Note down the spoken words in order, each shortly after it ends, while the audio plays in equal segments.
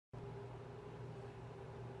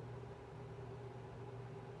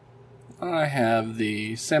I have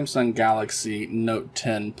the Samsung Galaxy Note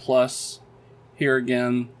 10 Plus here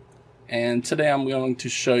again, and today I'm going to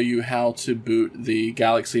show you how to boot the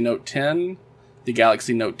Galaxy Note 10, the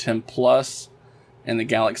Galaxy Note 10 Plus, and the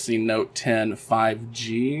Galaxy Note 10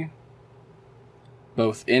 5G,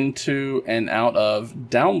 both into and out of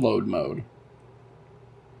download mode.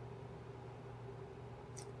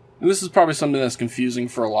 And this is probably something that's confusing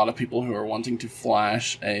for a lot of people who are wanting to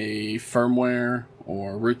flash a firmware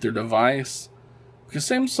or root their device, because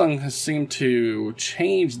Samsung has seemed to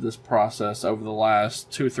change this process over the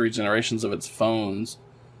last 2 or 3 generations of its phones.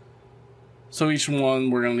 So each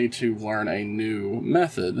one we're going to need to learn a new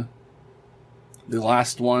method. The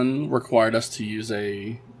last one required us to use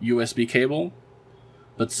a USB cable,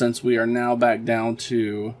 but since we are now back down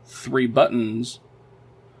to 3 buttons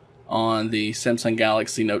on the Samsung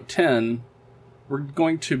Galaxy Note 10, we're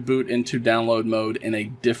going to boot into download mode in a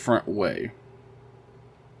different way.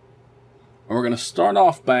 And we're going to start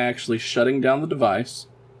off by actually shutting down the device.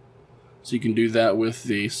 So you can do that with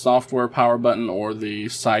the software power button or the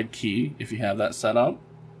side key if you have that set up.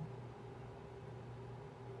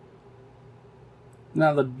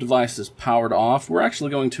 Now the device is powered off, we're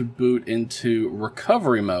actually going to boot into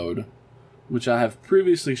recovery mode, which I have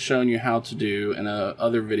previously shown you how to do in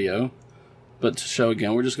another video. But to show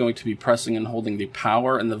again, we're just going to be pressing and holding the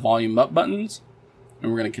power and the volume up buttons,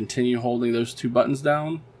 and we're going to continue holding those 2 buttons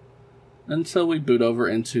down until we boot over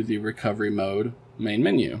into the recovery mode main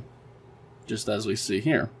menu, just as we see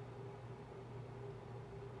here.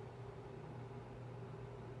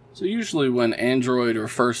 So usually when Android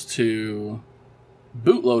refers to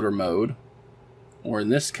bootloader mode, or in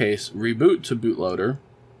this case reboot to bootloader,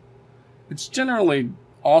 it's generally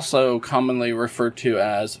also commonly referred to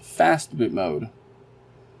as Fastboot Mode.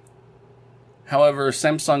 However,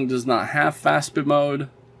 Samsung does not have Fastboot Mode.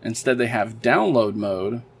 Instead, they have Download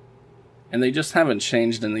Mode, and they just haven't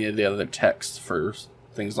changed any of the other text for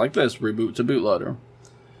things like this, reboot to bootloader.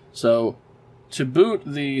 So, to boot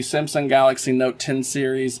the Samsung Galaxy Note 10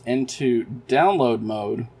 series into download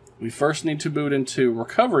mode, we first need to boot into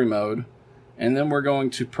recovery mode, and then we're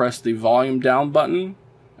going to press the volume down button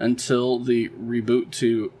until the reboot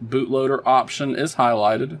to bootloader option is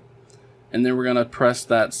highlighted, and then we're going to press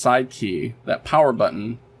that side key, that power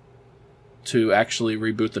button, to actually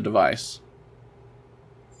reboot the device.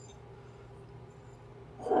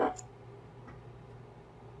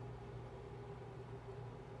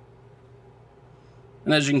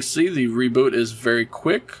 And as you can see, the reboot is very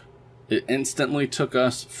quick. It instantly took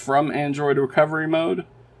us from Android recovery mode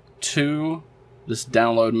to this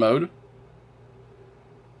download mode.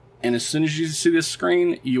 And as soon as you see this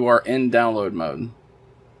screen, you are in download mode.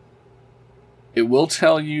 It will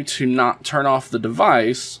tell you to not turn off the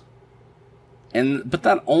device, but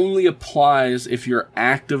that only applies if you're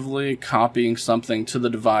actively copying something to the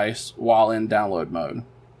device while in download mode.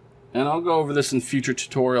 And I'll go over this in future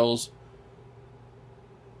tutorials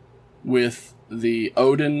with the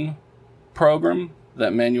Odin program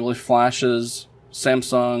that manually flashes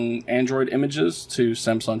Samsung Android images to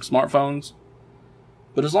Samsung smartphones.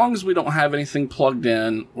 But as long as we don't have anything plugged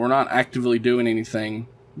in, we're not actively doing anything,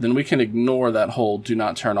 then we can ignore that whole do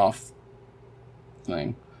not turn off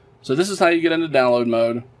thing. So this is how you get into download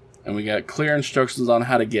mode, and we got clear instructions on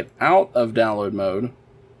how to get out of download mode,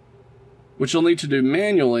 which you'll need to do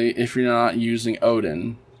manually if you're not using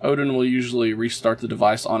Odin. Odin will usually restart the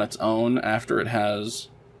device on its own after it has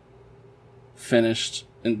finished,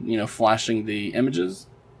 flashing the images.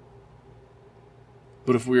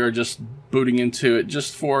 But if we are just booting into it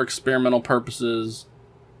just for experimental purposes,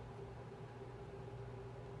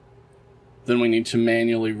 then we need to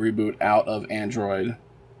manually reboot out of Android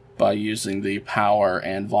by using the power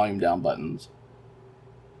and volume down buttons.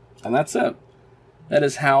 And that's it. That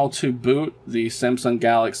is how to boot the Samsung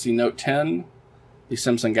Galaxy Note 10, the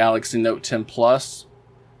Samsung Galaxy Note 10 Plus,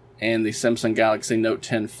 and the Samsung Galaxy Note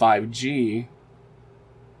 10 5G,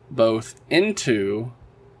 both into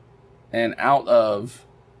and out of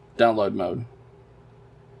download mode.